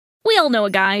We all know a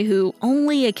guy who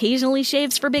only occasionally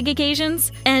shaves for big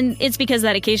occasions, and it's because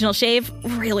that occasional shave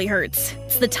really hurts.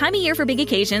 It's the time of year for big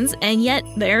occasions, and yet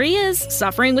there he is,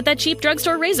 suffering with that cheap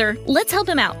drugstore razor. Let's help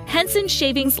him out. Henson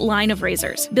Shaving's line of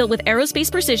razors, built with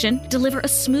aerospace precision, deliver a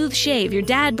smooth shave your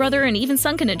dad, brother, and even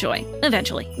son can enjoy,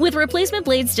 eventually. With replacement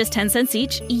blades just 10 cents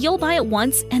each, you'll buy it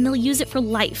once, and they'll use it for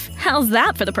life. How's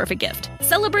that for the perfect gift?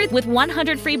 Celebrate with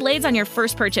 100 free blades on your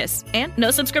first purchase, and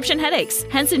no subscription headaches.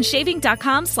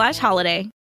 HensonShaving.com/holiday.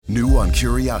 New on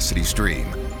CuriosityStream.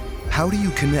 How do you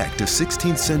connect a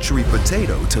 16th century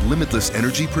potato to limitless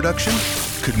energy production?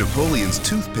 Could Napoleon's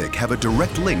toothpick have a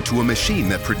direct link to a machine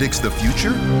that predicts the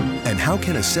future? And how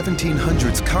can a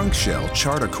 1700s conch shell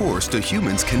chart a course to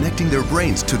humans connecting their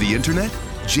brains to the internet?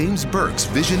 James Burke's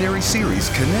visionary series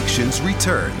Connections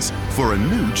returns for a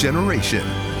new generation.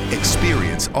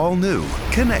 Experience all new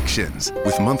Connections.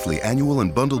 With monthly, annual,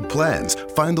 and bundled plans,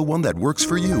 find the one that works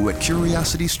for you at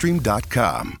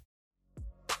curiositystream.com.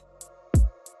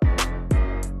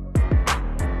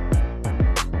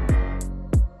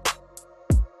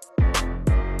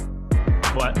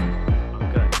 What?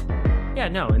 Oh, good. Yeah,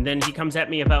 no. And then he comes at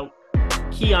me about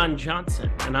Keon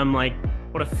Johnson. And I'm like,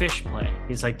 what a fish play.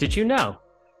 He's like, did you know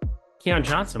Keon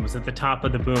Johnson was at the top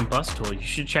of the boom bust tool? You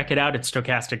should check it out at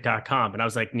stochastic.com. And I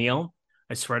was like, Neil,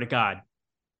 I swear to God,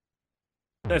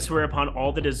 I swear upon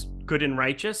all that is good and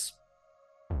righteous.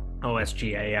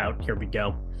 OSGA out. Here we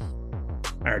go.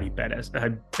 I already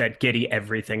bet Giddy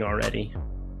everything already.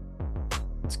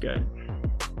 It's good.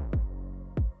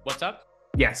 What's up?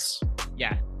 Yes.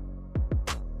 Yeah.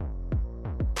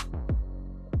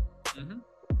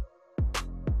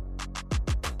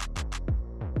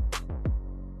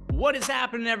 What is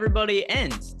happening, everybody?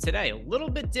 And today, a little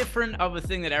bit different of a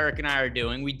thing that Eric and I are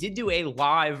doing. We did do a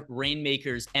live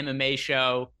Reignmakers MMA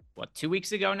show, 2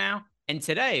 weeks ago now? And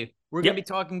today, we're going to be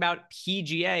talking about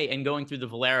PGA and going through the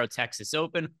Valero Texas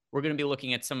Open. We're going to be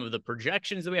looking at some of the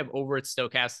projections that we have over at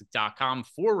stochastic.com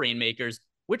for Reignmakers,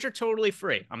 which are totally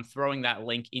free. I'm throwing that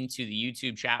link into the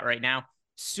YouTube chat right now.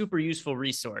 Super useful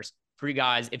resource for you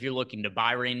guys if you're looking to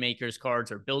buy Reignmakers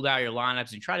cards or build out your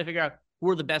lineups and try to figure out who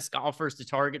are the best golfers to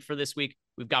target for this week.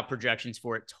 We've got projections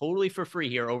for it totally for free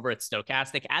here over at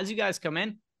Stochastic. As you guys come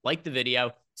in, like the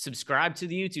video, subscribe to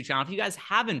the YouTube channel. If you guys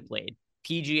haven't played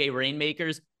PGA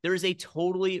Reignmakers, there is a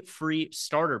totally free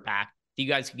starter pack that you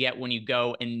guys can get when you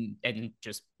go and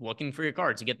just looking for your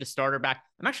cards. You get the starter pack.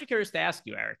 I'm actually curious to ask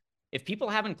you, Eric, if people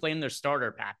haven't claimed their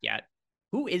starter pack yet,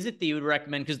 who is it that you would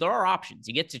recommend? Because there are options.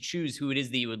 You get to choose who it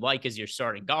is that you would like as your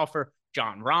starting golfer.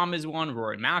 Jon Rahm is one.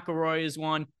 Rory McIlroy is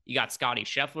one. You got Scotty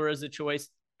Scheffler as a choice.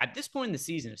 At this point in the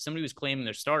season, if somebody was claiming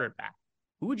their starter pack,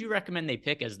 who would you recommend they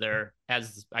pick as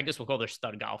I guess we'll call their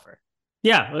stud golfer?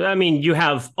 Yeah, I mean, you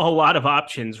have a lot of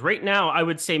options. Right now, I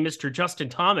would say Mr. Justin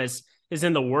Thomas is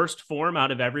in the worst form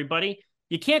out of everybody.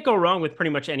 You can't go wrong with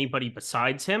pretty much anybody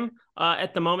besides him.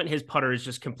 At the moment, his putter is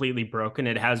just completely broken.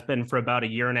 It has been for about a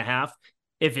year and a half.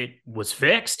 If it was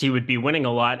fixed, he would be winning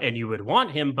a lot and you would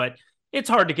want him, but it's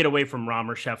hard to get away from Rahm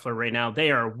or Scheffler right now.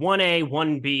 They are 1A,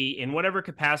 1B in whatever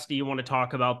capacity you want to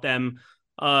talk about them.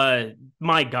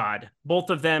 My God,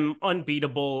 both of them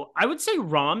unbeatable. I would say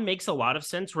Rahm makes a lot of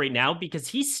sense right now because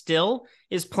he still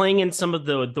is playing in some of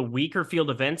the weaker field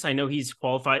events. I know he's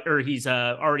qualified or he's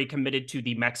already committed to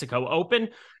the Mexico Open.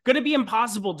 Going to be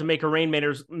impossible to make a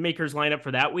Reignmakers lineup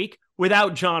for that week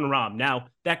without Jon Rahm. Now,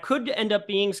 that could end up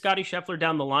being Scotty Scheffler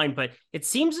down the line, but it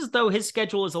seems as though his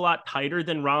schedule is a lot tighter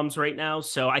than Rahm's right now.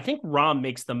 So I think Rahm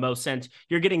makes the most sense.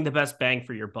 You're getting the best bang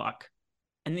for your buck.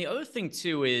 And the other thing,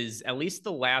 too, is at least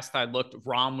the last I looked,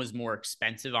 Rahm was more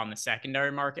expensive on the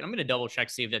secondary market. I'm going to double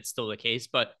check, see if that's still the case.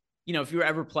 But, you know, if you're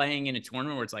ever playing in a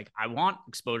tournament where it's like, I want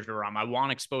exposure to Rahm, I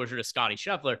want exposure to Scotty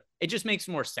Scheffler, it just makes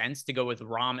more sense to go with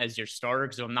Rahm as your starter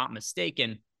because if I'm not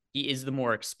mistaken, he is the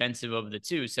more expensive of the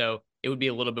two. So it would be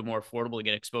a little bit more affordable to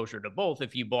get exposure to both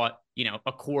if you bought, you know,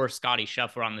 a core Scotty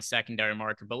Scheffler on the secondary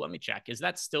market. But let me check. Is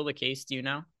that still the case? Do you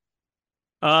know?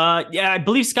 Yeah, I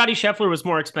believe Scotty Scheffler was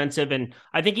more expensive, and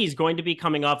I think he's going to be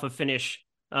coming off a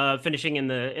finishing in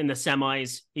the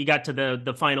semis. He got to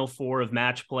the final four of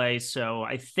match play, so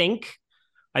I think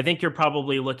you're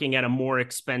probably looking at a more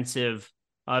expensive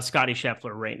Scotty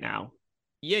Scheffler right now.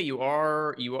 Yeah, you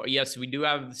are. Yes, we do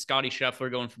have Scotty Scheffler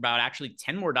going for about actually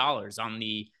 $10 more on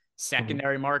the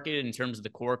secondary market in terms of the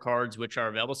core cards which are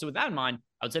available. So with that in mind,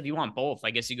 I would say if you want both,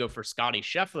 I guess you go for Scotty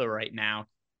Scheffler right now,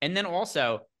 and then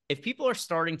also, if people are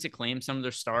starting to claim some of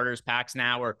their starters packs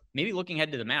now, or maybe looking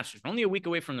ahead to the Masters, we're only a week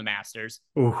away from the Masters.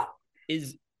 Ooh.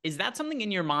 Is that something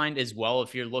in your mind as well?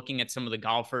 If you're looking at some of the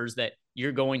golfers that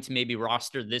you're going to maybe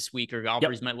roster this week, or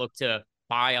golfers might look to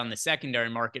buy on the secondary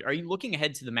market. Are you looking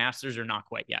ahead to the Masters or not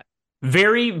quite yet?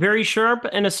 Very, very sharp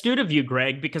and astute of you,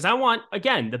 Greg, because I want,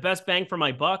 again, the best bang for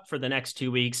my buck for the next 2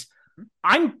 weeks.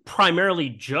 I'm primarily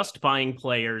just buying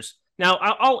players. Now,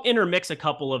 I'll intermix a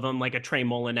couple of them, like a Trey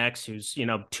Molinex, who's,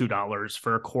 $2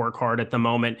 for a core card at the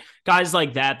moment. Guys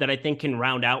like that I think can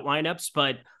round out lineups.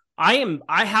 But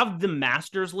I have the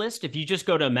Masters list. If you just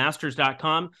go to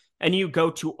masters.com and you go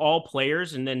to all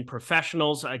players and then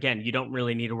professionals, again, you don't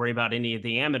really need to worry about any of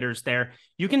the amateurs there.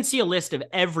 You can see a list of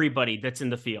everybody that's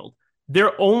in the field.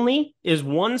 There only is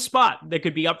one spot that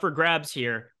could be up for grabs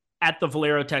here at the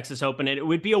Valero Texas Open, and it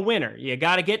would be a winner. You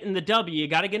got to get in the W. You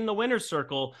got to get in the winner's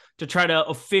circle to try to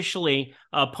officially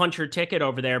punch your ticket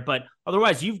over there. But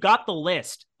otherwise, you've got the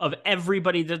list of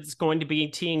everybody that's going to be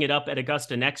teeing it up at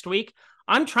Augusta next week.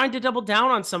 I'm trying to double down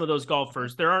on some of those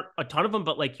golfers. There aren't a ton of them,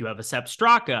 but like you have a Sepp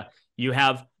Straka. You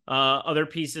have other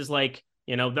pieces like,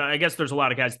 I guess there's a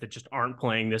lot of guys that just aren't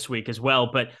playing this week as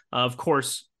well. But of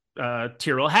course,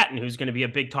 Tyrrell Hatton, who's going to be a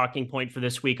big talking point for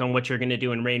this week on what you're going to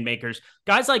do in Reignmakers.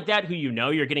 Guys like that who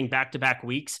you're getting back-to-back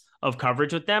weeks of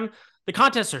coverage with them. The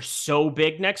contests are so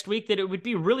big next week that it would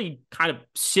be really kind of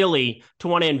silly to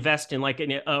want to invest in like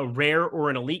a rare or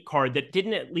an elite card that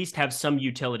didn't at least have some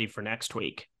utility for next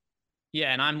week.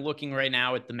 Yeah, and I'm looking right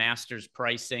now at the Masters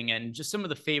pricing and just some of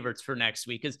the favorites for next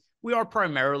week, because we are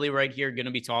primarily right here going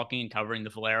to be talking and covering the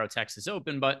Valero Texas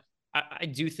Open, but I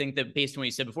do think that based on what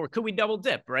you said before, could we double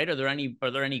dip, right? Are there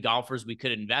any golfers we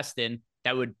could invest in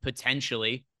that would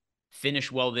potentially finish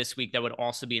well this week that would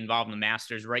also be involved in the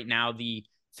Masters? Right now, the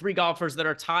 3 golfers that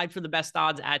are tied for the best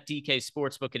odds at DK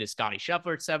Sportsbook, it is Scotty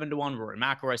Scheffler at 7-1, Rory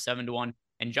McIlroy 7-1,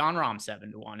 and Jon Rahm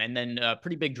 7-1. And then a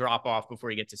pretty big drop off before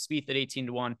you get to Spieth at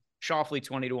 18-1, Schauffele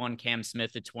 20-1, Cam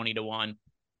Smith at 20-1.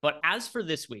 But as for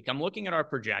this week, I'm looking at our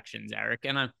projections, Eric,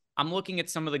 and I'm looking at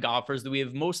some of the golfers that we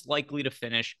have most likely to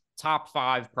finish top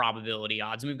 5 probability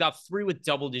odds. And we've got 3 with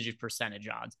double-digit percentage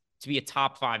odds to be a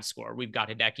top 5 scorer. We've got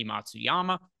Hideki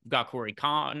Matsuyama, we've got Corey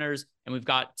Connors, and we've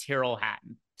got Tyrrell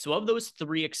Hatton. So of those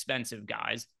 3 expensive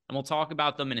guys, and we'll talk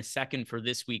about them in a second for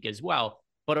this week as well,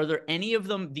 but are there any of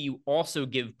them that you also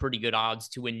give pretty good odds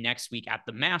to win next week at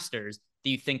the Masters that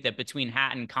you think that between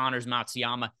Hatton, Connors,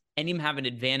 Matsuyama, any of them have an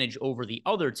advantage over the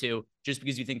other 2 just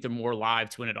because you think they're more live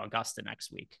to win at Augusta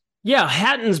next week? Yeah,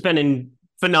 Hatton's been in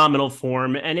phenomenal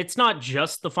form, and it's not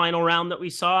just the final round that we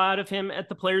saw out of him at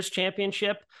the Players'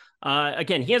 Championship.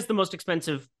 Again, he has the most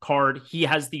expensive card. He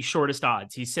has the shortest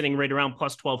odds. He's sitting right around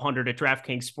plus 1,200 at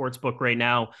DraftKings Sportsbook right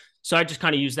now. So I just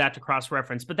kind of use that to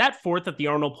cross-reference. But that 4th at the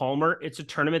Arnold Palmer, it's a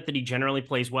tournament that he generally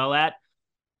plays well at.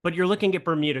 But you're looking at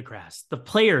Bermuda grass, the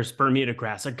Players Bermuda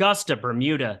grass, Augusta,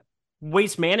 Bermuda,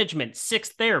 Waste Management,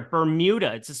 6th there,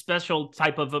 Bermuda. It's a special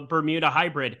type of a Bermuda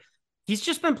hybrid. He's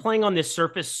just been playing on this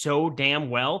surface so damn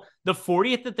well. The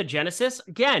 40th at the Genesis,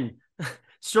 again,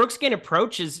 strokes gain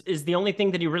approach is the only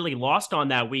thing that he really lost on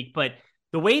that week. But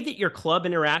the way that your club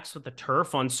interacts with the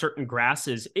turf on certain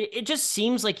grasses, it just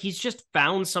seems like he's just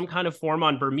found some kind of form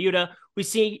on Bermuda. We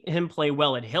see him play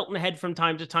well at Hilton Head from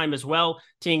time to time as well,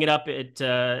 teeing it up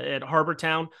at Harbor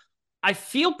Town. I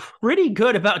feel pretty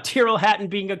good about Tyrrell Hatton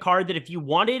being a card that if you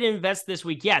wanted to invest this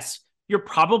week, yes, you're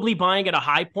probably buying at a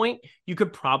high point. You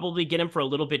could probably get him for a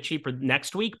little bit cheaper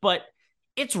next week, but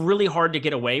it's really hard to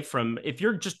get away from. If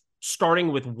you're just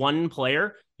starting with one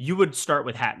player, you would start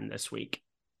with Hatton this week.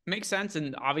 Makes sense.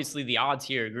 And obviously the odds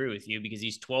here agree with you because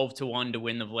he's 12-1 to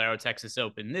win the Valero Texas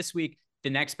Open this week.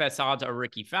 The next best odds are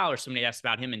Ricky Fowler. Somebody asked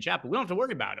about him in chat, but we don't have to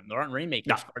worry about him. There aren't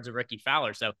Reignmakers cards of Ricky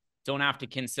Fowler, so don't have to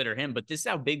consider him. But this is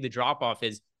how big the drop-off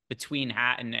is between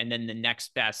Hatton and then the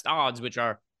next best odds, which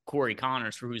are Corey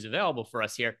Connors, for who's available for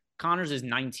us here. Connors is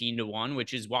 19-1,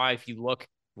 which is why if you look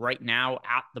right now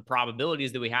at the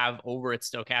probabilities that we have over at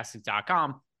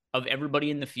stokastic.com of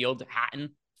everybody in the field, Hatton,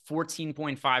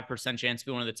 14.5% chance to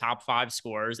be one of the top 5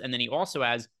 scorers. And then he also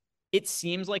has, it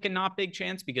seems like a not big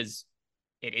chance because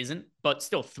it isn't, but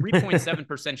still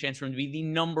 3.7% chance for him to be the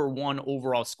number 1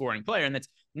 overall scoring player. And that's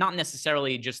not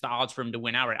necessarily just the odds for him to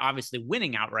win outright. Obviously,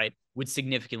 winning outright would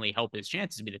significantly help his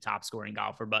chances to be the top scoring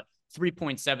golfer, but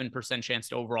 3.7% chance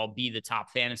to overall be the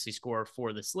top fantasy scorer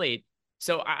for the slate.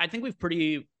 So I think we've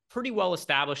pretty well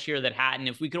established here that Hatton,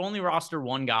 if we could only roster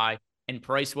one guy and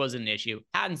price was an issue,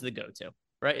 Hatton's the go-to,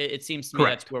 right? It seems to me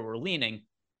that's where we're leaning.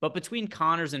 But between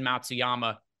Connors and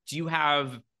Matsuyama, do you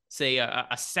have, say, a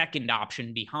second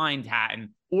option behind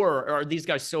Hatton, or are these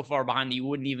guys so far behind that you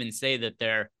wouldn't even say that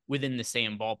they're within the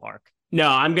same ballpark? No,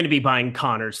 I'm going to be buying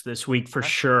Connors this week for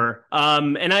sure.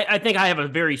 And I think I have a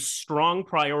very strong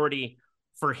priority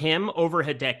for him over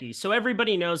Hideki. So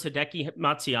everybody knows Hideki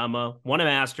Matsuyama, won a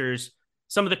Masters,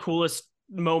 some of the coolest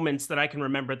moments that I can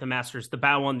remember at the Masters, the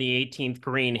bow on the 18th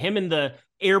green, him in the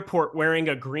airport wearing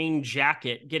a green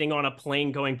jacket, getting on a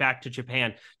plane going back to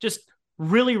Japan. Just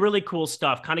really, really cool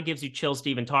stuff. Kind of gives you chills to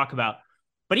even talk about.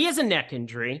 But he has a neck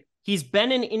injury. He's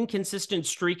been an inconsistent,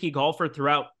 streaky golfer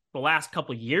throughout the last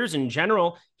couple of years in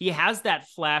general. He has that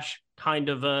flash kind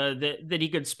of that he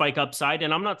could spike upside.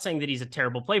 And I'm not saying that he's a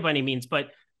terrible play by any means,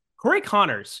 but Corey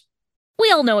Connors. We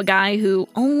all know a guy who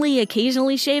only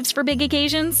occasionally shaves for big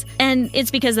occasions, and it's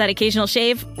because that occasional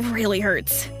shave really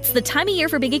hurts. It's the time of year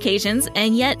for big occasions,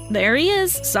 and yet there he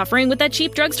is, suffering with that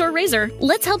cheap drugstore razor.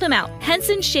 Let's help him out.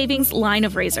 Henson Shaving's line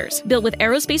of razors, built with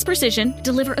aerospace precision,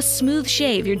 deliver a smooth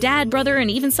shave your dad, brother,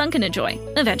 and even son can enjoy,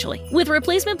 eventually. With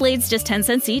replacement blades just 10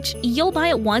 cents each, you'll buy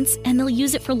it once, and they'll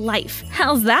use it for life.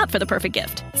 How's that for the perfect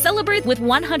gift? Celebrate with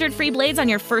 100 free blades on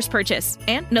your first purchase,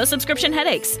 and no subscription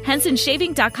headaches.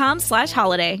 HensonShaving.com/holiday.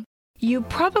 You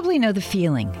probably know the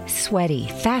feeling. Sweaty,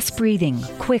 fast breathing,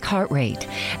 quick heart rate.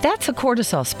 That's a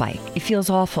cortisol spike. It feels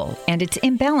awful, and its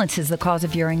imbalance is the cause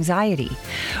of your anxiety.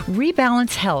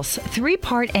 Rebalance Health's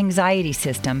 3-part anxiety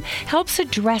system helps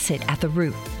address it at the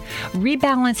root.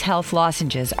 Rebalance Health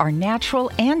lozenges are natural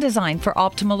and designed for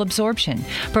optimal absorption,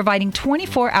 providing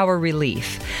 24-hour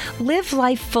relief. Live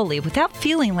life fully without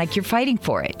feeling like you're fighting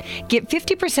for it. Get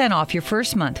 50% off your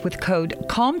first month with code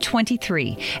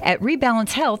CALM23 at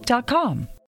rebalancehealth.com.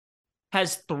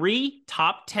 Has 3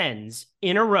 top 10s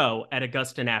in a row at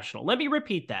Augusta National. Let me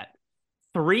repeat that.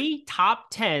 3 top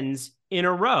 10s in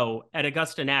a row at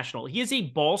Augusta National. He is a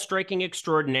ball striking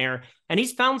extraordinaire, and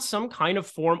he's found some kind of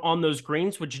form on those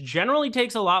greens, which generally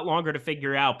takes a lot longer to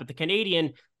figure out. But the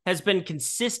Canadian has been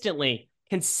consistently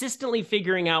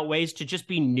figuring out ways to just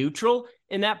be neutral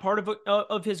in that part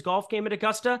of his golf game at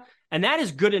Augusta. And that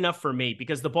is good enough for me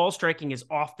because the ball striking is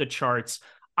off the charts.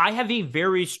 I have a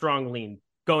very strong lean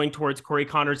going towards Corey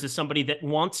Connors as somebody that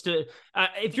wants to,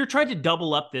 if you're trying to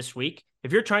double up this week,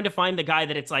 if you're trying to find the guy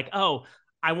that it's like, oh,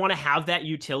 I want to have that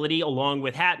utility along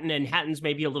with Hatton, and Hatton's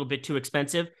maybe a little bit too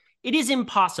expensive, it is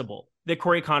impossible that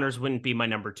Corey Connors wouldn't be my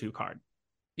number 2 card.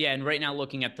 Yeah, and right now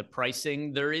looking at the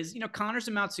pricing, there is, Connors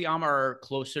and Matsuyama are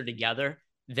closer together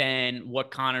than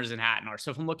what Connors and Hatton are. So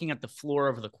if I'm looking at the floor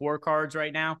of the core cards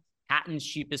right now, Hatton's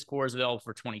cheapest core is available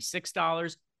for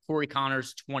 $26, Corey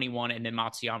Connors $21, and then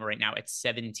Matsuyama right now at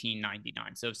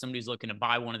 $17.99. So if somebody's looking to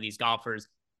buy one of these golfers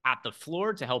at the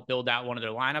floor to help build out one of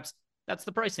their lineups, that's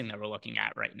the pricing that we're looking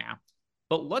at right now.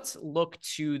 But let's look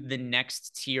to the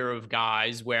next tier of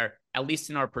guys where, at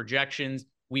least in our projections,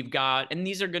 we've got, and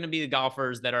these are going to be the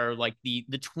golfers that are like the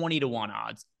 20-1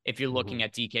 odds. If you're looking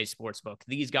at DK Sportsbook,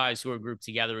 these guys who are grouped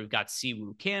together, we've got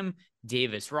Siwoo Kim,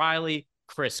 Davis Riley,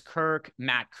 Chris Kirk,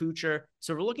 Matt Kuchar.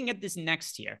 So we're looking at this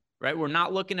next tier, right? We're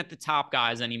not looking at the top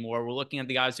guys anymore. We're looking at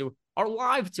the guys who are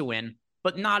live to win,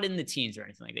 but not in the teens or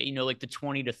anything like that. Like the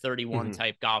 20 to 31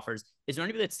 type golfers. Is there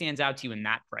anybody that stands out to you in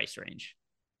that price range?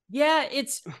 Yeah,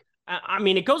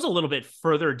 it goes a little bit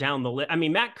further down the list.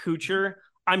 Matt Kuchar,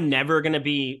 I'm never going to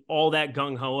be all that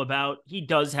gung-ho about. He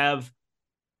does have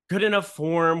good enough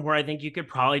form where I think you could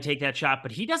probably take that shot,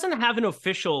 but he doesn't have an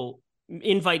official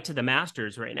invite to the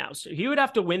Masters right now. So he would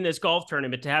have to win this golf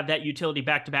tournament to have that utility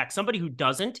back-to-back. Somebody who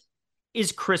doesn't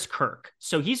is Chris Kirk.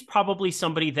 So he's probably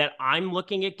somebody that I'm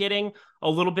looking at getting a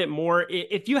little bit more.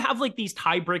 If you have like these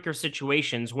tiebreaker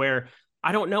situations where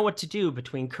I don't know what to do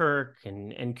between Kirk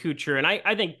and Kuchar, and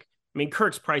I think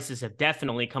Kirk's prices have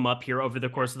definitely come up here over the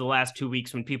course of the last 2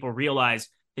 weeks when people realized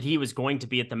that he was going to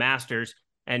be at the Masters,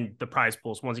 and the prize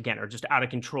pools, once again, are just out of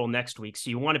control next week. So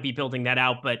you want to be building that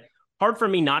out, but hard for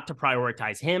me not to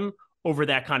prioritize him over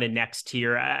that kind of next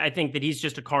tier. I think that he's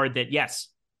just a card that, yes,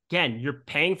 again, you're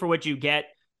paying for what you get,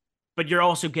 but you're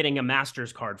also getting a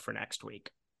Masters card for next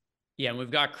week. Yeah, and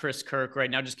we've got Chris Kirk right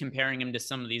now, just comparing him to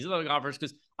some of these other golfers,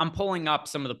 because I'm pulling up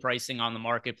some of the pricing on the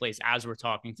marketplace as we're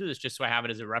talking through this, just so I have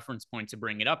it as a reference point to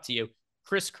bring it up to you.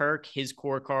 Chris Kirk, his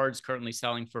core cards currently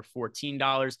selling for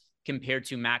 $14 compared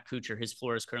to Matt Kuchar. His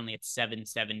floor is currently at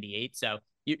 $778. So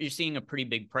you're seeing a pretty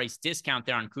big price discount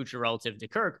there on Kuchar relative to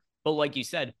Kirk. But like you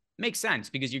said, makes sense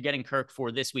because you're getting Kirk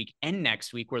for this week and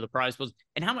next week where the prize pools.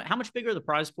 And how much bigger are the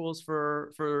prize pools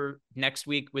for next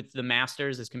week with the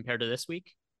Masters as compared to this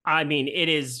week? It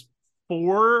is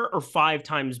 4 or 5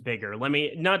 times bigger. Let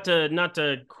me not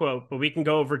to quote, but we can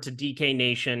go over to DK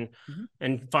Nation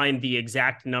and find the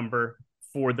exact number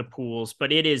for the pools,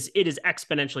 but it is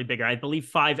exponentially bigger. I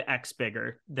believe 5x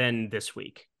bigger than this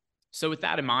week. So with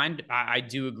that in mind, I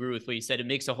do agree with what you said. It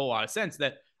makes a whole lot of sense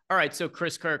that, all right, so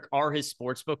Chris Kirk, are his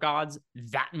sportsbook odds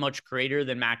that much greater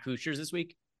than Matt Kuchar's this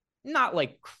week? Not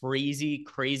like crazy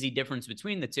difference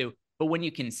between the two, but when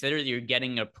you consider that you're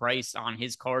getting a price on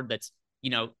his card that's,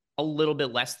 a a little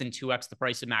bit less than 2x the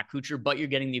price of Matt Kuchar, but you're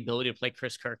getting the ability to play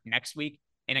Chris Kirk next week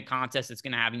in a contest that's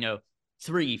going to have,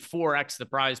 3-4x the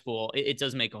prize pool. It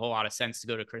does make a whole lot of sense to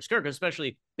go to Chris Kirk,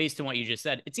 especially based on what you just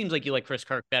said. It seems like you like Chris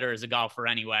Kirk better as a golfer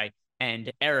anyway.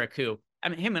 And Eric, who,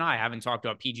 him and I haven't talked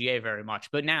about PGA very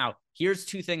much, but now here's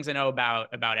two things I know about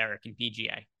Eric and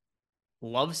PGA.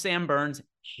 Love Sam Burns,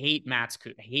 hates Matt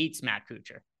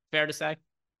Kuchar. Fair to say?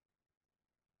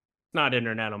 Not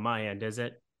internet on my end, is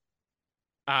it?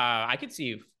 I could see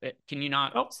you. Can you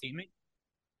not see me?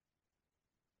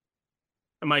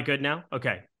 Am I good now?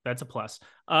 Okay, that's a plus.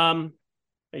 Let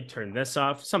me turn this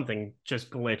off. Something just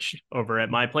glitched over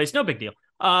at my place. No big deal.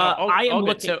 I am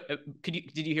looking. So,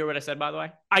 did you hear what I said, by the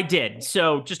way? I did.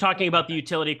 So, just talking about the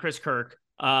utility, Chris Kirk.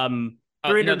 No,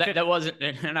 that wasn't.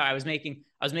 No, I was making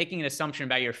an assumption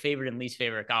about your favorite and least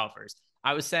favorite golfers.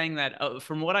 I was saying that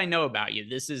from what I know about you,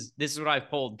 this is what I've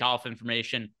pulled golf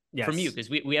information from you, because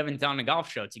we haven't done a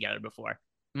golf show together before.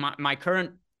 My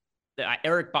current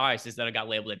Eric bias is that I got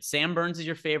labeled it. Sam Burns is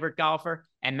your favorite golfer,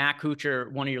 and Matt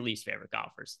Kuchar one of your least favorite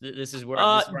golfers. This is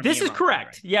where this is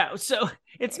correct. Right? Yeah, so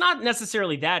it's not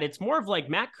necessarily that. It's more of like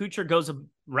Matt Kuchar goes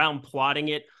around plotting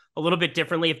it a little bit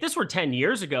differently. If this were 10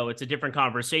 years ago, it's a different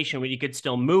conversation when you could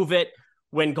still move it,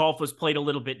 when golf was played a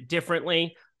little bit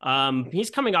differently.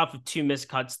 He's coming off of 2 missed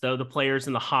cuts, though, the players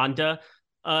in the Honda.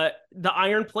 The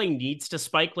iron play needs to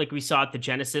spike like we saw at the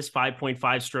Genesis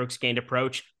 5.5 strokes gained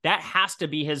approach. That has to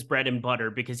be his bread and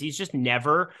butter, because he's just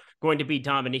never going to be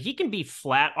dominant. He can be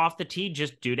flat off the tee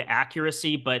just due to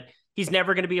accuracy, but he's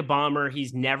never going to be a bomber.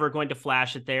 He's never going to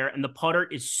flash it there. And the putter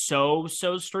is so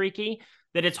streaky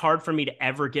that it's hard for me to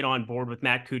ever get on board with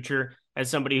Matt Kuchar as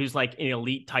somebody who's like an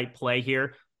elite type play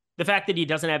here. The fact that he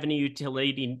doesn't have any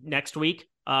utility next week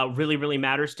really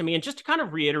matters to me. And just to kind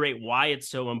of reiterate why it's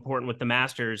so important with the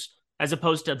Masters as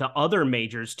opposed to the other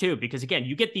majors too, because again,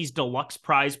 you get these deluxe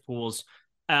prize pools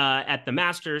at the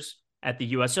Masters, at the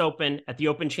US Open, at the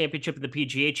Open Championship, and the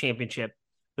PGA Championship.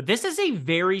 But this is a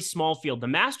very small field. The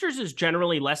Masters is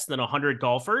generally less than 100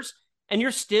 golfers, and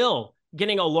you're still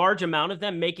getting a large amount of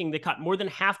them making the cut. More than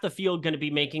half the field going to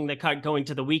be making the cut going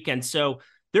to the weekend. So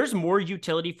there's more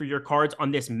utility for your cards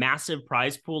on this massive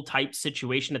prize pool type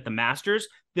situation at the Masters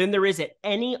than there is at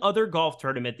any other golf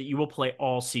tournament that you will play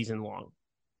all season long.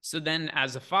 So then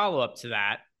as a follow-up to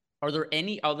that, are there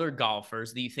any other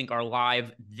golfers that you think are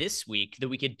live this week that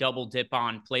we could double dip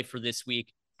on, play for this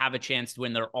week, have a chance to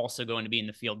win? They're also going to be in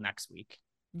the field next week.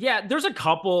 Yeah, there's a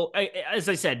couple. As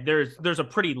I said, there's a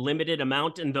pretty limited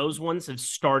amount, and those ones have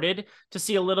started to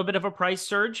see a little bit of a price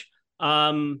surge.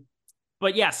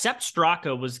 But yeah, Sepp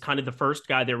Straka was kind of the first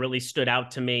guy that really stood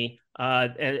out to me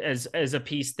as a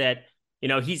piece that,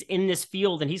 he's in this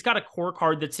field and he's got a core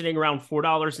card that's sitting around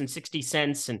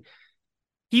 $4.60, and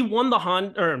he won the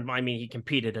Honda, he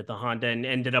competed at the Honda and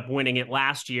ended up winning it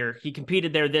last year. He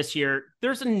competed there this year.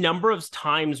 There's a number of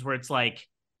times where it's like,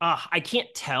 I can't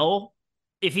tell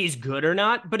if he's good or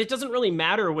not, but it doesn't really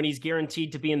matter when he's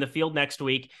guaranteed to be in the field next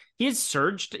week. He has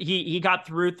surged. He got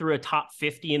through a top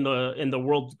 50 in the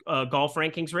world golf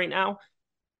rankings right now.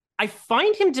 I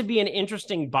find him to be an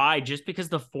interesting buy just because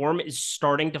the form is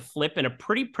starting to flip in a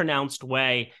pretty pronounced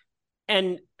way.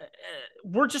 And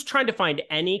we're just trying to find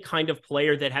any kind of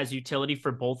player that has utility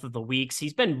for both of the weeks.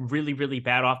 He's been really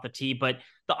bad off the tee, but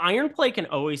the iron play can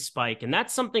always spike. And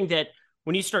that's something that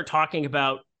when you start talking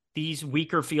about these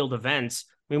weaker field events,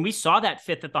 we saw that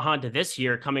fifth at the Honda this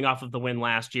year coming off of the win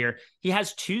last year. He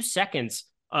has 2 seconds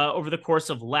over the course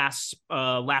of last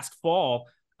fall,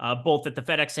 both at the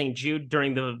FedEx St. Jude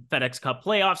during the FedEx Cup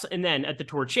playoffs, and then at the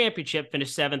Tour Championship,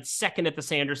 finished 7th, second at the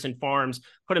Sanderson Farms,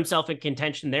 put himself in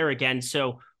contention there again.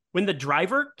 So when the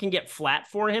driver can get flat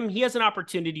for him, he has an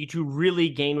opportunity to really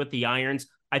gain with the irons.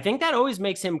 I think that always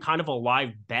makes him kind of a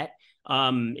live bet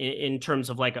in terms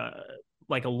of like a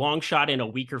long shot in a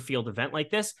weaker field event like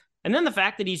this. And then the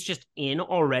fact that he's just in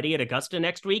already at Augusta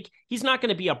next week, he's not going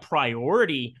to be a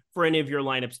priority for any of your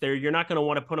lineups there. You're not going to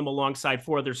want to put him alongside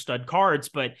 4 other stud cards.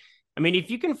 But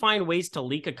if you can find ways to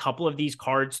leak a couple of these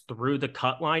cards through the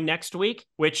cut line next week,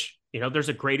 which, there's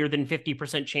a greater than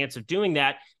 50% chance of doing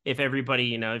that. If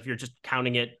everybody, if you're just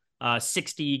counting it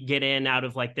 60 get in out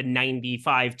of like the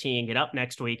 95 teeing it up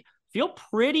next week, feel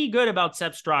pretty good about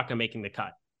Sepp Straka making the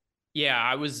cut. Yeah,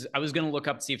 I was going to look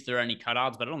up to see if there are any cut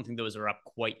odds, but I don't think those are up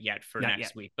quite yet for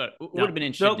next week. But it would have been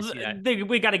interesting to see that.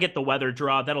 We got to get the weather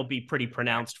draw. That'll be pretty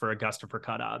pronounced for Augusta for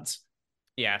cut odds.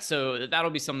 Yeah, so that'll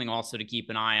be something also to keep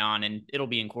an eye on, and it'll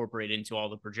be incorporated into all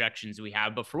the projections we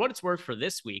have. But for what it's worth for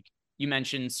this week, you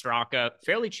mentioned Straka,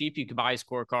 fairly cheap. You could buy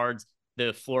scorecards.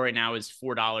 The floor right now is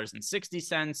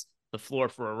 $4.60. The floor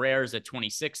for a rare is at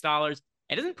 $26.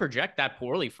 it doesn't project that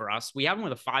poorly for us. We have him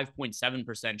with a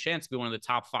 5.7% chance to be one of the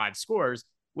top 5 scorers,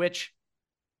 which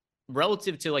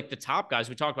relative to like the top guys,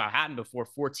 we talked about Hatton before,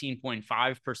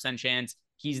 14.5% chance.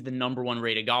 He's the number 1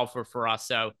 rated golfer for us.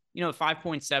 So,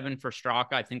 5.7 for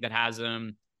Straka, I think that has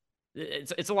him.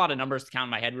 It's a lot of numbers to count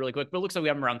in my head really quick, but it looks like we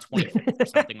have him around 25th or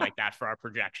something like that for our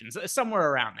projections, somewhere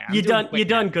around there. You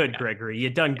done good, Gregory. You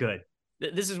done good.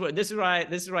 This is what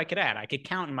I could add. I could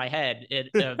count in my head at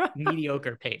a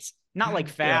mediocre pace, not like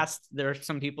fast. Yeah. There are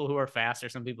some people who are faster,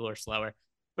 some people are slower,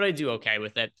 but I do okay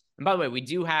with it. And by the way, we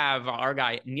do have our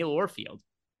guy Neil Orfield,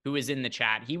 who is in the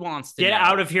chat. He wants to get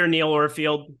out of here, Neil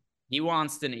Orfield.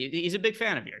 He's a big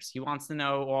fan of yours. He wants to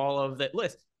know all of the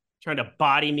list. Trying to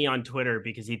body me on Twitter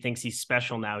because he thinks he's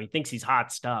special now. He thinks he's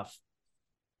hot stuff.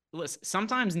 Listen,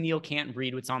 sometimes Neil can't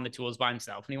read what's on the tools by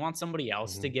himself, and he wants somebody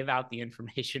else to give out the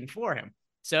information for him.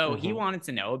 So he wanted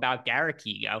to know about Garrett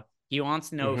Higo. He wants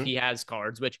to know if he has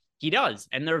cards, which he does,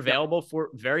 and they're available for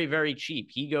very, very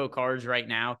cheap. Higo cards right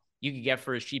now you could get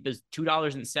for as cheap as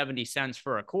 $2.70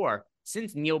 for a core.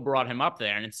 Since Neil brought him up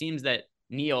there, and it seems that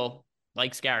Neil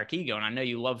likes Garrett Higo, and I know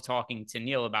you love talking to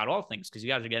Neil about all things because you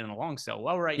guys are getting along so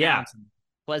well right now. Some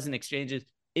pleasant exchanges.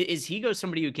 Is Higo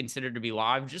somebody you consider to be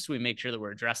live? Just so we make sure that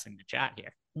we're addressing the chat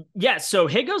here. Yeah, so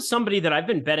Higo's somebody that I've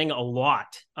been betting a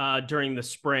lot during the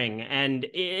spring, and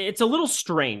it's a little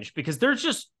strange because there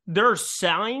are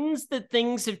signs that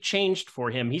things have changed for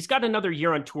him. He's got another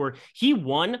year on tour. He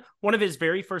won one of his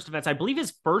very first events, I believe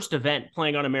his first event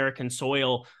playing on American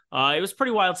soil. It was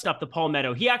pretty wild stuff, the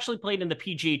Palmetto. He actually played in the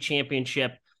PGA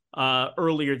Championship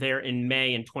earlier there in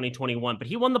May in 2021, but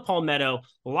he won the Palmetto,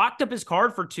 locked up his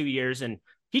card for 2 years, and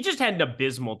he just had an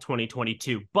abysmal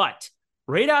 2022. But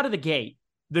right out of the gate,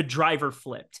 the driver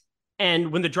flipped.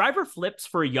 And when the driver flips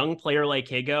for a young player like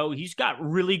Higo, he's got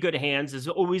really good hands, has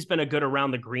always been a good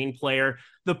around the green player.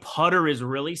 The putter is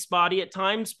really spotty at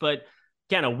times, but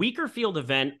again, a weaker field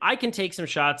event. I can take some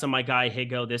shots on my guy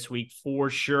Higo this week for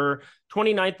sure.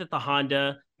 29th at the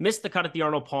Honda, missed the cut at the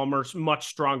Arnold Palmer, much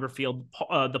stronger field.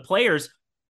 The players,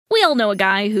 we all know a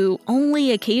guy who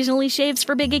only occasionally shaves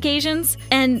for big occasions,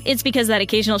 and it's because that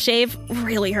occasional shave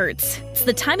really hurts. It's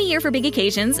the time of year for big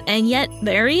occasions, and yet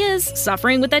there he is,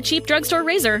 suffering with that cheap drugstore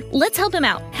razor. Let's help him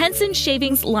out. Henson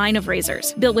Shaving's line of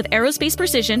razors, built with aerospace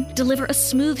precision, deliver a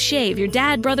smooth shave your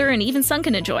dad, brother, and even son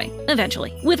can enjoy,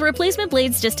 eventually. With replacement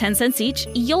blades just 10 cents each,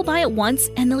 you'll buy it once,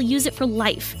 and they'll use it for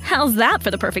life. How's that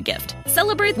for the perfect gift?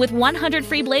 Celebrate with 100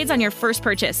 free blades on your first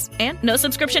purchase, and no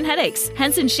subscription headaches.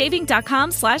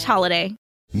 HensonShaving.com/holiday.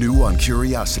 New on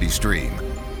Curiosity Stream.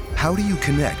 How do you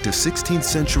connect a 16th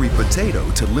century potato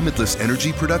to limitless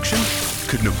energy production?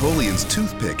 Could Napoleon's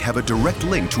toothpick have a direct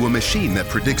link to a machine that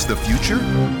predicts the future?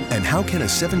 And how can a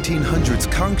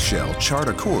 1700s conch shell chart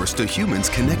a course to humans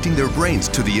connecting their brains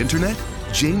to the internet?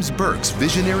 James Burke's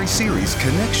visionary series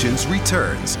Connections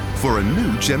returns for a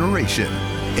new generation.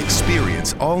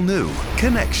 Experience all new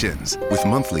Connections. With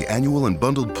monthly, annual, and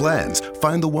bundled plans,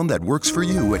 find the one that works for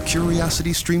you at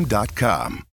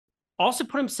curiositystream.com. Also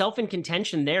put himself in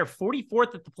contention there,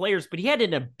 44th at the Players, but he had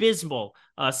an abysmal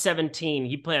 17.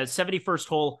 He played a 71st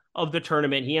hole of the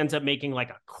tournament. He ends up making like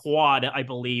a quad, I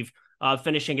believe,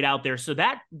 finishing it out there. So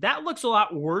that looks a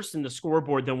lot worse in the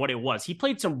scoreboard than what it was. He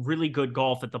played some really good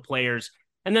golf at the Players,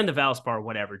 and then the Valspar,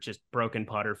 whatever, just broken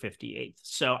putter 58th.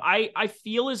 So I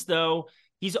feel as though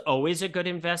he's always a good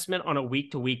investment on a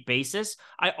week-to-week basis.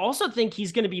 I also think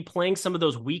he's going to be playing some of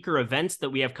those weaker events that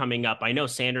we have coming up. I know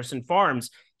Sanderson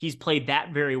Farms, he's played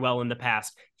that very well in the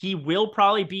past. He will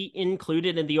probably be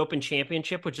included in the Open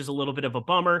Championship, which is a little bit of a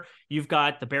bummer. You've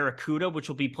got the Barracuda, which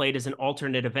will be played as an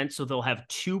alternate event, so they'll have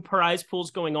two prize pools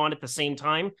going on at the same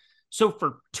time. So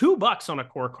for $2 on a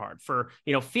core card, for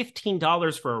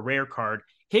 $15 for a rare card,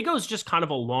 Higo's just kind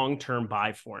of a long-term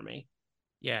buy for me.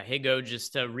 Yeah, Higo,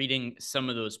 just reading some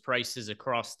of those prices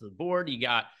across the board. You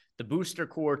got the Booster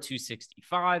Core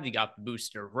 $265. You got the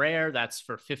Booster Rare. That's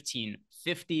for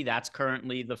 $1,550. That's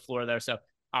currently the floor there. So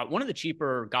one of the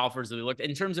cheaper golfers that we looked at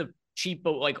in terms of cheap,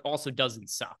 but like also doesn't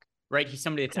suck, right? He's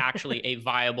somebody that's actually a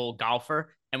viable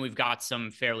golfer, and we've got some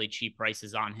fairly cheap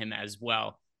prices on him as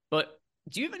well. But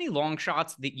do you have any long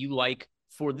shots that you like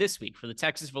for this week, for the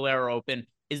Texas Valero Open?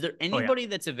 Is there anybody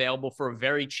that's available for a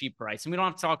very cheap price? And we don't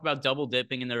have to talk about double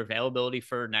dipping and their availability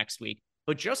for next week,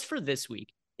 but just for this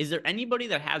week, is there anybody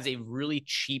that has a really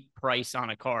cheap price on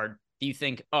a card that you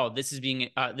think, oh, this is being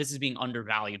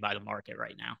undervalued by the market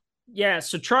right now? Yeah,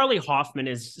 so Charlie Hoffman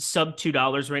is sub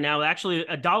 $2 right now. Actually,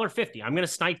 $1.50. I'm going to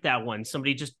snipe that one.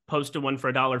 Somebody just posted one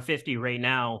for $1.50 right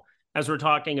now as we're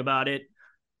talking about it.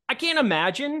 I can't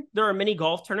imagine there are many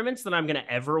golf tournaments that I'm going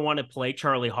to ever want to play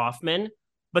Charlie Hoffman.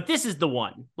 but this is the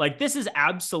one. Like, this is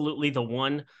absolutely the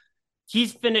one.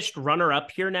 He's finished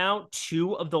runner-up here now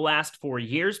 2 of the last 4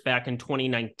 years, back in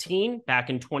 2019, back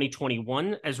in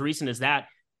 2021, as recent as that.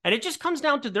 And it just comes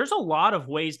down to there's a lot of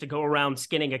ways to go around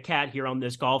skinning a cat here on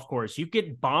this golf course. You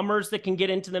get bombers that can get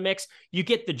into the mix. You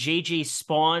get the JJ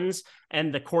Spawns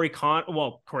and the Corey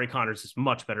Connors is a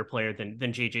much better player than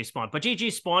JJ Spawn. But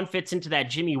JJ Spawn fits into that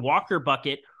Jimmy Walker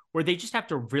bucket where they just have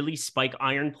to really spike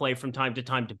iron play from time to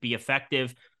time to be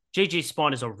effective. JJ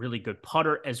Spawn is a really good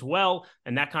putter as well.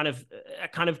 And that kind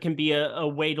of can be a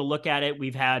way to look at it.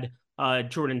 We've had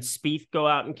Jordan Spieth go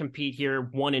out and compete here,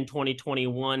 won in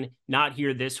 2021, not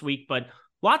here this week, but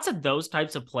lots of those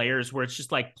types of players where it's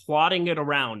just like plotting it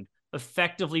around,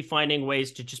 effectively finding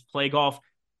ways to just play golf.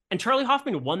 And Charlie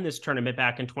Hoffman won this tournament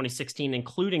back in 2016,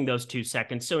 including those 2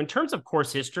 seconds. So in terms of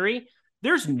course history,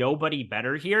 there's nobody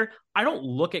better here. I don't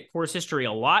look at course history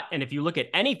a lot. And if you look at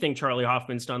anything Charlie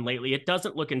Hoffman's done lately, it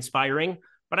doesn't look inspiring,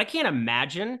 but I can't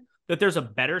imagine that there's a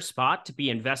better spot to be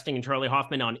investing in Charlie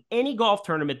Hoffman on any golf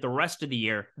tournament the rest of the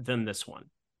year than this one.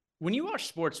 When you watch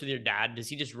sports with your dad, does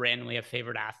he just randomly have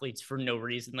favorite athletes for no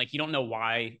reason? Like, you don't know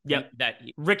why. Yep.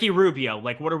 Ricky Rubio.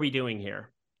 Like, what are we doing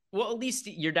here? Well, at least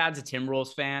your dad's a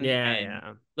Timberwolves fan.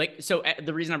 Yeah. Like, so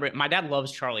the reason my dad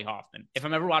loves Charlie Hoffman. If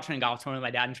I'm ever watching a golf tournament,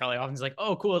 my dad and Charlie Hoffman's like,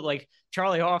 oh, cool. Like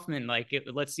Charlie Hoffman,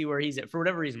 let's see where he's at. For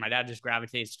whatever reason, my dad just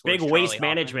gravitates towards big Charlie waste Hoffman.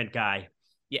 management guy.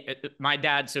 Yeah, my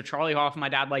dad. So Charlie Hoffman, my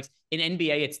dad likes in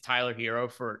NBA. It's Tyler Hero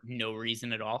for no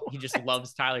reason at all. He just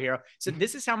loves Tyler Hero. So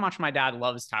this is how much my dad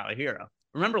loves Tyler Hero.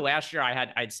 Remember last year I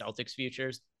had Celtics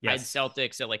futures. Yes. I had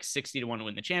Celtics at like 60-1 to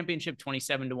win the championship,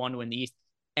 27-1 to win the East,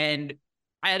 and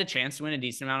I had a chance to win a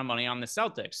decent amount of money on the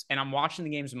Celtics. And I'm watching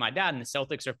the games with my dad, and the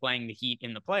Celtics are playing the Heat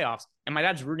in the playoffs, and my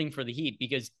dad's rooting for the Heat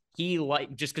because he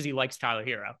likes Tyler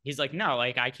Hero. He's like, no,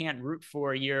 like I can't root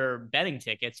for your betting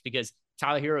tickets because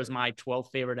Tyler Hero is my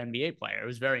 12th favorite NBA player. It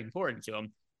was very important to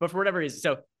him. But for whatever reason,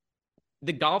 so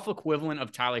the golf equivalent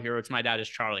of Tyler Hero to my dad is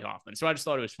Charlie Hoffman. So I just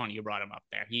thought it was funny you brought him up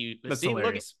there. That's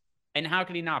hilarious. And how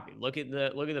could he not be? Look at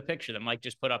the picture that Mike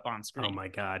just put up on screen. Oh my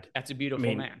God. That's a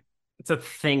beautiful man. It's a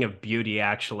thing of beauty,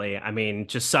 actually. I mean,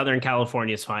 just Southern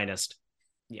California's finest.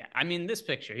 Yeah. I mean, this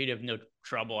picture, he'd have no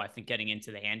trouble, I think, getting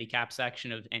into the handicap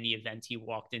section of any event he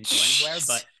walked into anywhere.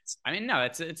 But I mean, no,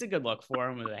 it's a good look for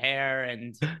him with the hair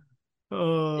and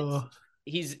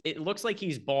it looks like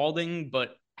he's balding,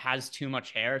 but has too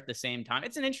much hair at the same time.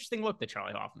 It's an interesting look that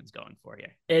Charlie Hoffman's going for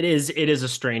here. It is a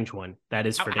strange one. That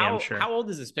is for damn sure. How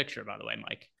old is this picture, by the way,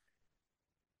 Mike?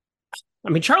 I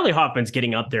mean, Charlie Hoffman's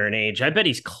getting up there in age. I bet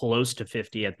he's close to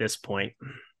 50 at this point.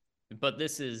 But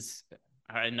this is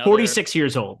another 46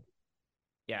 years old.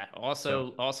 Yeah.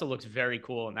 Also looks very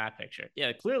cool in that picture.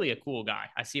 Yeah. Clearly a cool guy.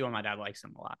 I see why my dad likes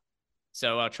him a lot.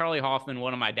 So Charlie Hoffman,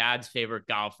 one of my dad's favorite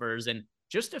golfers, and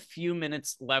just a few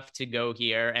minutes left to go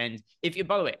here. And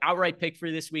by the way, outright pick for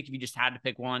you this week, if you just had to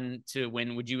pick one to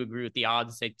win, would you agree with the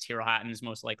odds? Say Tyrrell Hatton is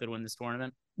most likely to win this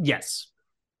tournament? Yes.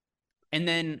 And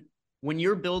then when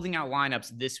you're building out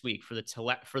lineups this week for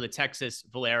the Texas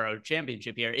Valero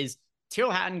Championship here, is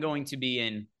Tyrrell Hatton going to be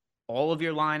in all of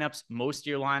your lineups, most of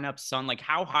your lineups, son? Like,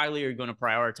 how highly are you going to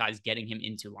prioritize getting him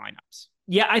into lineups?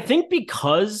 Yeah, I think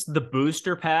because the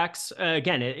booster packs,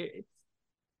 again,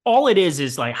 all it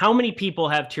is like how many people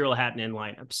have Tyrrell Hatton in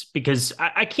lineups? Because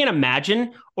I can't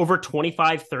imagine over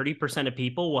 25-30% of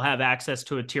people will have access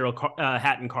to a Tyrrell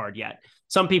Hatton card yet.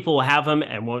 Some people will have them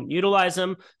and won't utilize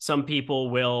them. Some people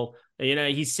will,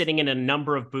 he's sitting in a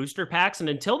number of booster packs. And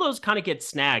until those kind of get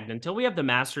snagged, until we have the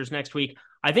Masters next week,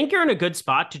 I think you're in a good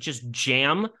spot to just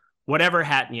jam whatever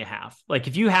Hatton you have. Like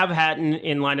if you have Hatton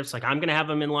in lineups, like I'm going to have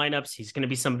him in lineups, he's going to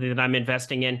be something that I'm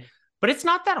investing in. But it's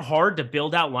not that hard to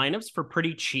build out lineups for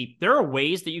pretty cheap. There are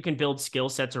ways that you can build skill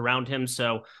sets around him.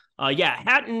 So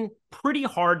Hatton, pretty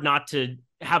hard not to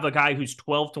have a guy who's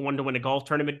 12-1 to win a golf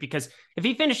tournament, because if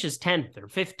he finishes 10th or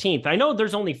 15th, I know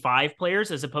there's only 5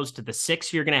 players as opposed to the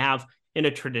 6 you're going to have in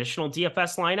a traditional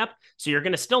DFS lineup. So you're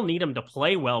going to still need him to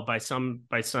play well by some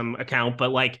account. But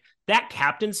like that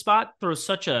captain spot throws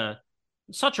such a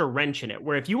wrench in it,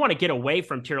 where if you want to get away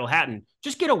from Tyrrell Hatton,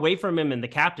 just get away from him in the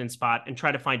captain spot and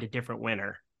try to find a different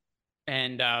winner.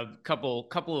 And a couple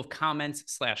of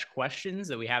comments / questions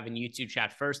that we have in YouTube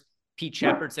chat. First, Pete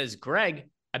Shepard says, Greg,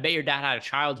 I bet your dad had a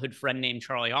childhood friend named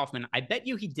Charlie Hoffman. I bet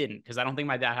you he didn't, because I don't think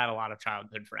my dad had a lot of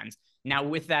childhood friends. Now,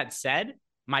 with that said,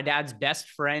 my dad's best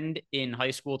friend in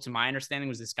high school, to my understanding,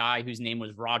 was this guy whose name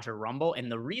was Roger Rumble. And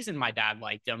the reason my dad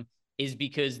liked him is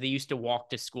because they used to walk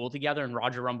to school together, and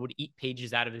Roger Rumble would eat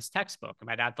pages out of his textbook. And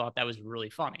my dad thought that was really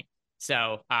funny.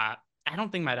 So I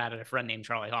don't think my dad had a friend named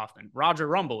Charlie Hoffman. Roger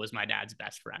Rumble was my dad's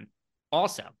best friend.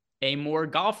 Also, a more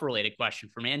golf-related question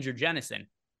from Andrew Jennison.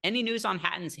 Any news on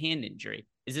Hatton's hand injury?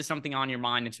 Is this something on your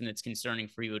mind and something that's concerning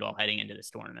for you at all heading into this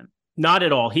tournament? Not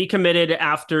at all. He committed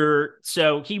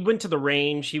so he went to the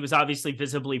range. He was obviously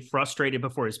visibly frustrated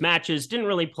before his matches, didn't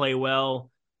really play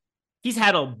well. He's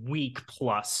had a week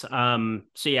plus. So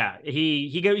yeah,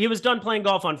 he was done playing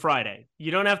golf on Friday.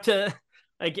 You don't have to,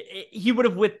 he would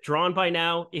have withdrawn by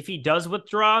now. If he does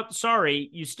withdraw, sorry,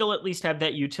 you still at least have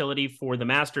that utility for the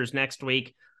Masters next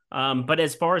week. But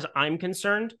as far as I'm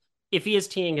concerned, if he is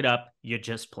teeing it up, you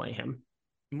just play him.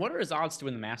 What are his odds to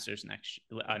win the Masters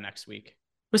next week?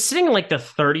 Was sitting in like the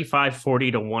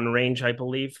 35-40 to 1 range, I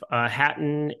believe.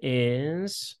 Hatton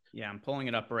is... Yeah, I'm pulling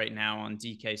it up right now on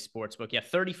DK Sportsbook. Yeah,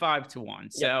 35 to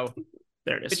 1. So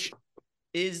there it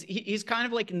is. He's kind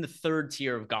of like in the third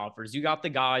tier of golfers. You got the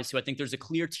guys who I think there's a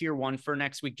clear tier 1 for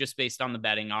next week just based on the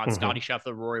betting odds. Scotty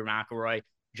Scheffler, Rory McIlroy,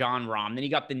 Jon Rahm. Then you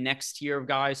got the next tier of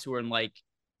guys who are in like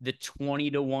the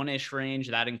 20 to 1-ish range.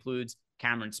 That includes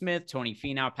Cameron Smith, Tony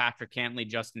Finau, Patrick Cantlay,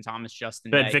 Justin Thomas,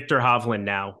 Justin Day. Victor Hovland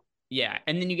now. Yeah,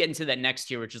 and then you get into that next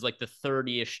tier, which is like the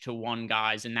 30-ish to 1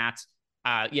 guys, and that's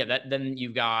then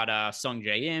you've got Sung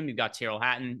Jae Im, you've got Tyrrell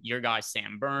Hatton, your guy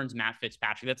Sam Burns, Matt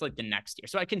Fitzpatrick. That's like the next tier.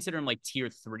 So I consider him like tier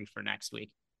 3 for next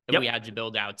week if we had to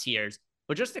build out tiers.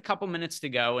 But just a couple minutes to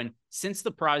go, and since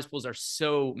the prize pools are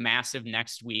so massive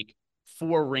next week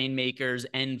for Reignmakers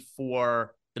and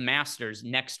for the Masters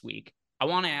next week, I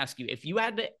want to ask you, if you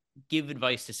had to give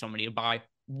advice to somebody to buy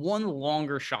one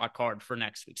longer shot card for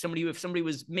next week, if somebody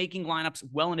was making lineups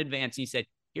well in advance and you said,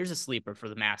 here's a sleeper for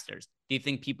the Masters, do you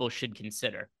think people should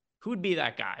consider? Who would be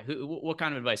that guy? What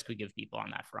kind of advice could we give people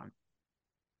on that front?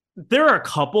 There are a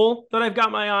couple that I've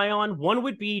got my eye on. One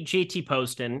would be JT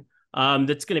Poston.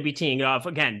 That's going to be teeing off.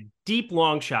 Again, deep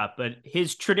long shot, but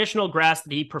his traditional grass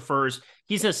that he prefers,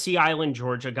 he's a Sea Island,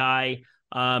 Georgia guy.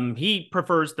 He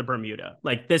prefers the Bermuda.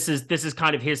 Like this is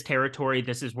kind of his territory.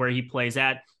 This is where he plays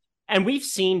at. And we've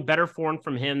seen better form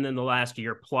from him than the last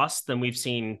year plus than we've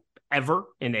seen ever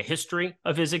in the history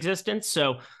of his existence.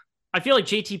 So I feel like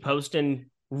JT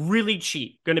Poston, really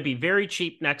cheap, going to be very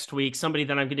cheap next week, somebody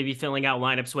that I'm going to be filling out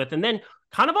lineups with. And then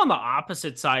kind of on the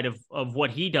opposite side of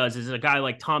what he does is a guy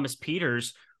like Thomas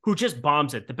Pieters, who just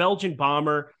bombs it. The Belgian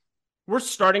bomber, we're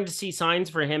starting to see signs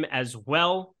for him as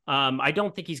well. I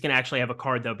don't think he's going to actually have a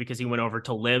card, though, because he went over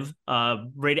to Live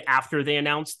right after they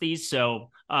announced these.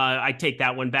 So I take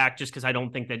that one back just because I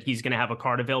don't think that he's going to have a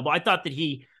card available. I thought that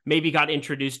he maybe got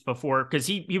introduced before because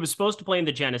he was supposed to play in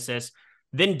the Genesis,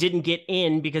 then didn't get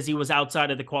in because he was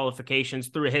outside of the qualifications,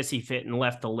 threw a hissy fit and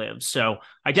left to Live. So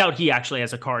I doubt he actually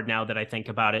has a card now that I think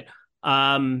about it.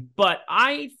 But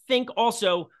I think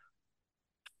also,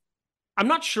 I'm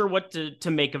not sure what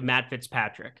to make of Matt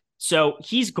Fitzpatrick. So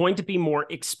he's going to be more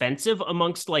expensive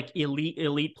amongst like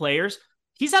elite players.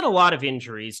 He's had a lot of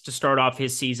injuries to start off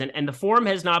his season, and the form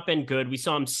has not been good. We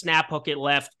saw him snap hook it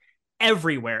left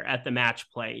everywhere at the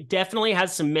match play. Definitely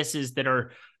has some misses that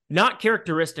are not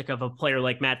characteristic of a player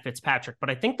like Matt Fitzpatrick, but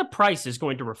I think the price is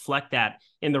going to reflect that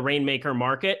in the Rainmaker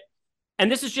market.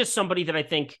 And this is just somebody that I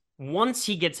think once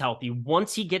he gets healthy,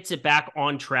 once he gets it back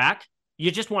on track,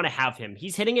 you just want to have him.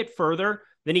 He's hitting it further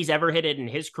than he's ever hit it in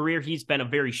his career. He's been a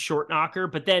very short knocker,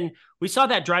 but then we saw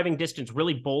that driving distance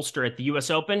really bolster at the US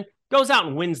Open, goes out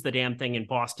and wins the damn thing in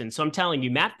Boston. So I'm telling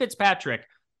you, Matt Fitzpatrick,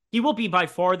 he will be by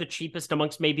far the cheapest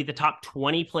amongst maybe the top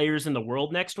 20 players in the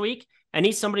world next week. And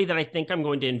he's somebody that I think I'm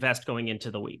going to invest going into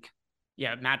the week.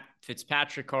 Yeah, Matt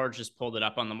Fitzpatrick card, just pulled it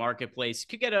up on the marketplace. You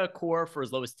could get a core for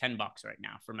as low as $10 right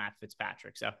now for Matt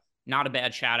Fitzpatrick. So not a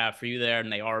bad shout out for you there.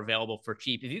 And they are available for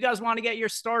cheap. If you guys want to get your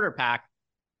starter pack,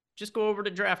 just go over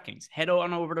to DraftKings. Head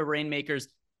on over to Reignmakers.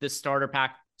 The starter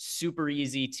pack, super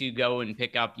easy to go and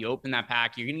pick up. You open that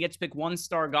pack, you're going to get to pick one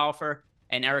star golfer.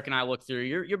 And Eric and I look through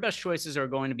your best choices are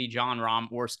going to be Jon Rahm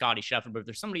or Scotty Scheffler. But if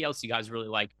there's somebody else you guys really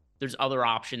like, there's other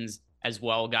options as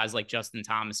well. Guys like Justin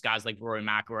Thomas, guys like Rory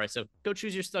McIlroy. So go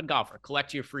choose your stud golfer.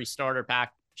 Collect your free starter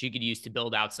pack, which you could use to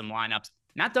build out some lineups.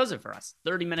 And that does it for us.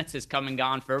 30 minutes has come and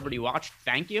gone. For everybody who watched,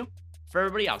 thank you. For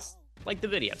everybody else, like the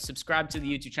video. Subscribe to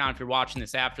the YouTube channel if you're watching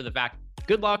this after the fact.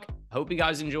 Good luck. I hope you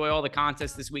guys enjoy all the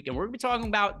contests this week. And we're going to be talking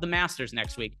about the Masters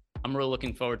next week. I'm really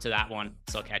looking forward to that one.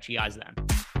 So I'll catch you guys then.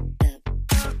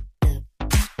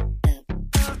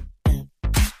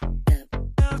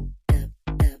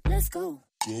 Let's go.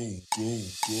 Go, go,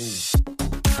 go.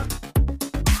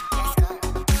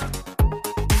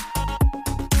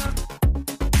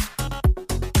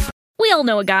 We We all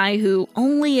know a guy who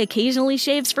only occasionally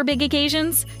shaves for big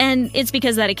occasions, and it's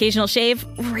because that occasional shave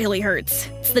really hurts.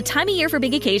 It's the time of year for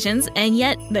big occasions, and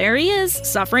yet there he is,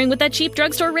 suffering with that cheap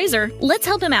drugstore razor. Let's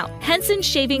help him out. Henson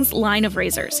Shaving's line of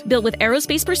razors, built with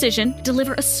aerospace precision,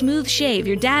 deliver a smooth shave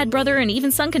your dad, brother, and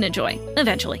even son can enjoy,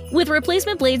 eventually. With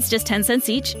replacement blades just 10 cents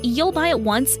each, you'll buy it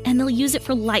once and they'll use it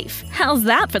for life. How's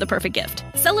that for the perfect gift?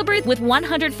 Celebrate with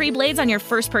 100 free blades on your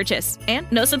first purchase,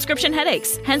 and no subscription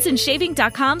headaches.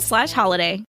 HensonShaving.com/holiday.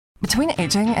 Between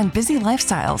aging and busy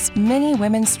lifestyles, many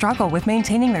women struggle with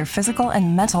maintaining their physical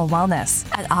and mental wellness.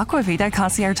 At Aquavita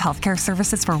Concierge Healthcare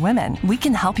Services for Women, we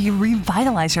can help you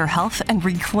revitalize your health and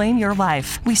reclaim your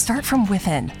life. We start from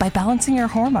within by balancing your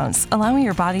hormones, allowing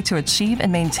your body to achieve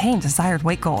and maintain desired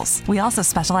weight goals. We also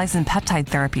specialize in peptide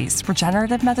therapies,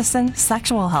 regenerative medicine,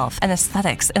 sexual health, and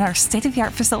aesthetics in our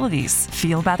state-of-the-art facilities.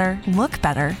 Feel better, look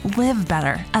better, live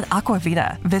better at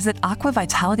Aquavita. Visit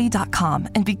aquavitality.com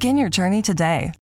and begin your journey today.